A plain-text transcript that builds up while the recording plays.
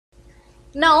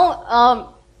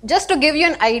Now, just to give you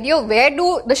an idea, where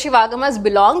do the Shivagamas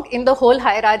belong in the whole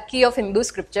hierarchy of Hindu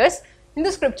scriptures?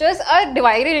 Hindu scriptures are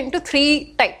divided into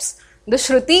three types: the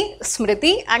Shruti,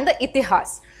 Smriti, and the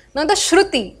Itihas. Now, the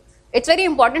Shruti, it's very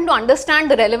important to understand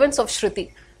the relevance of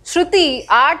Shruti. Shruti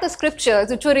are the scriptures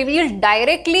which were revealed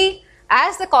directly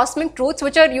as the cosmic truths,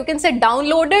 which are, you can say,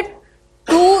 downloaded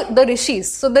to the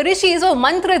rishis. So the rishis were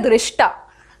mantra drishta,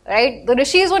 right? The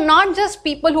rishis were not just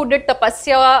people who did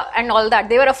tapasya and all that.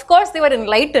 They were, of course, they were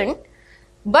enlightened,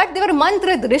 but they were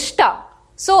mantra drishta.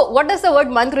 So what does the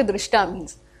word mantra drishta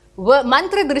means?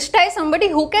 Mantra drishta is somebody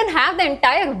who can have the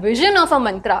entire vision of a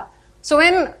mantra. So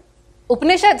when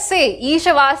Upanishads say,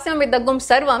 Ishavasyam Vidagum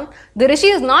Sarvam, the Rishi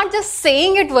is not just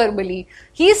saying it verbally.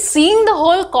 He is seeing the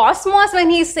whole cosmos when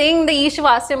he is saying the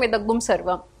Ishavasyam Vidagum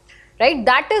Sarvam. Right?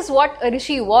 That is what a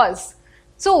Rishi was.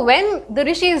 So when the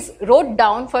Rishis wrote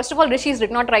down, first of all, Rishis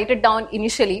did not write it down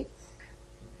initially.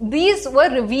 These were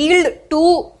revealed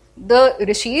to the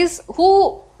Rishis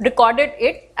who recorded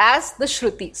it as the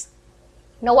Shrutis.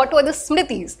 Now what were the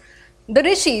Smritis? The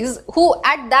Rishis who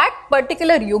at that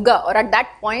particular yuga or at that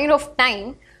point of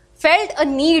time felt a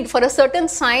need for a certain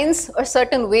science or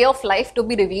certain way of life to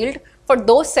be revealed for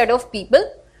those set of people,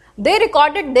 they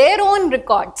recorded their own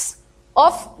records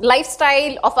of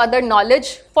lifestyle, of other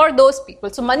knowledge for those people.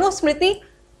 So Manusmriti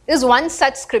is one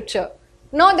such scripture.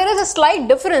 Now there is a slight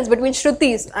difference between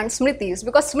Shrutis and Smritis,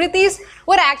 because Smritis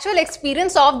were actual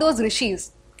experience of those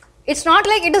Rishis. It's not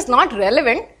like it is not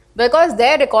relevant, because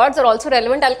their records are also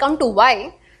relevant. I'll come to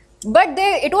why. But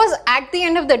it was, at the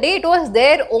end of the day, it was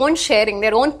their own sharing,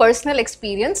 their own personal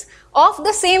experience of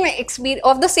the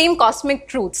same cosmic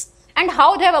truths and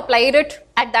how they have applied it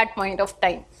at that point of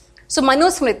time. So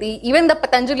Manusmriti, even the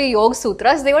Patanjali Yoga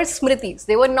Sutras, they were Smritis,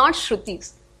 they were not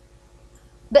Shrutis.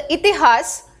 The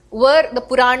Itihas were the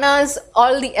Puranas,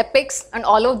 all the epics and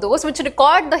all of those which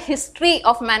record the history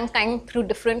of mankind through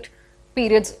different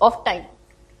periods of time.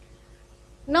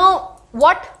 Now,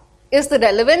 what is the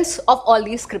relevance of all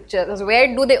these scriptures?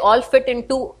 Where do they all fit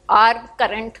into our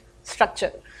current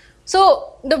structure?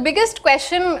 So, the biggest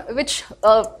question which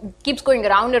keeps going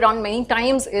around many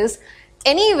times is,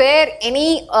 anywhere,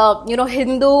 any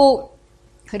Hindu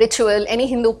ritual, any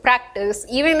Hindu practice,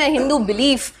 even a Hindu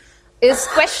belief is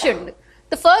questioned,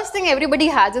 the first thing everybody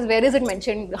has is, where is it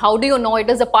mentioned? How do you know it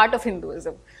is a part of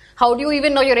Hinduism? How do you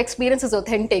even know your experience is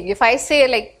authentic? If I say,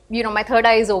 my third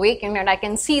eye is awakened and I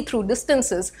can see through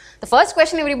distances, the first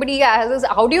question everybody has is,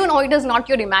 how do you know it is not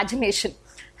your imagination?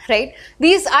 Right?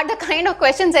 These are the kind of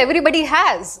questions everybody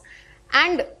has.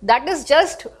 And that is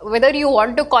just, whether you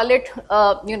want to call it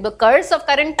the curse of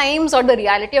current times or the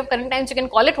reality of current times, you can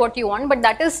call it what you want, but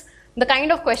that is the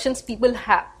kind of questions people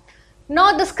have.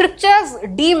 Now the scriptures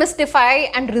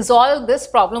demystify and resolve this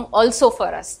problem also for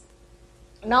us.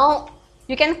 Now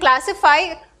you can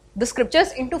classify the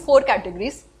scriptures into four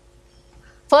categories.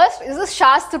 First is the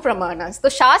Shastra Pramanas. The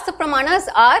Shastra Pramanas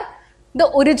are the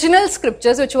original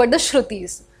scriptures, which were the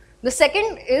Shrutis. The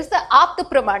second is the Apta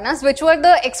Pramanas, which were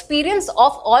the experience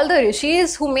of all the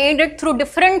rishis who made it through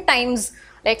different times.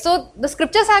 So the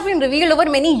scriptures have been revealed over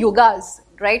many yugas,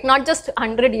 right? Not just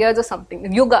 100 years or something,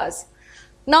 yugas.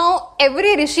 Now,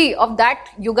 every rishi of that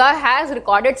yuga has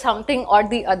recorded something or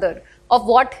the other of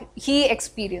what he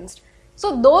experienced.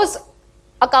 So those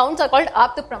accounts are called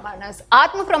Apta Pramanas.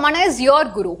 Atma Pramana is your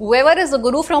guru. Whoever is the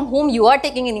guru from whom you are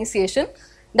taking initiation,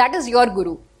 that is your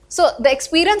guru. So the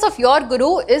experience of your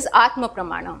guru is Atma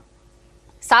Pramana.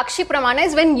 Sakshi Pramana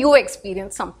is when you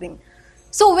experience something.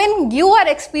 So when you are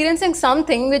experiencing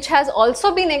something which has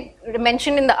also been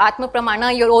mentioned in the Atma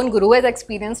Pramana, your own guru has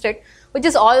experienced it, which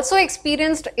is also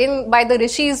experienced by the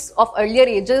rishis of earlier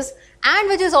ages, and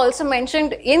which is also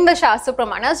mentioned in the Shastra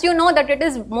Pramanas, you know that it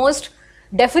is most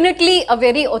definitely a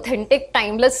very authentic,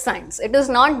 timeless science. It is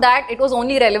not that it was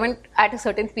only relevant at a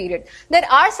certain period. There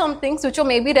are some things which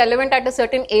may be relevant at a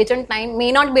certain age and time,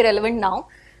 may not be relevant now,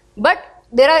 but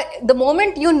the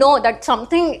moment you know that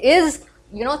something is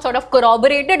sort of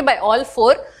corroborated by all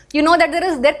four, you know that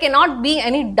there cannot be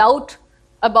any doubt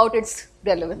about its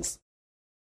relevance.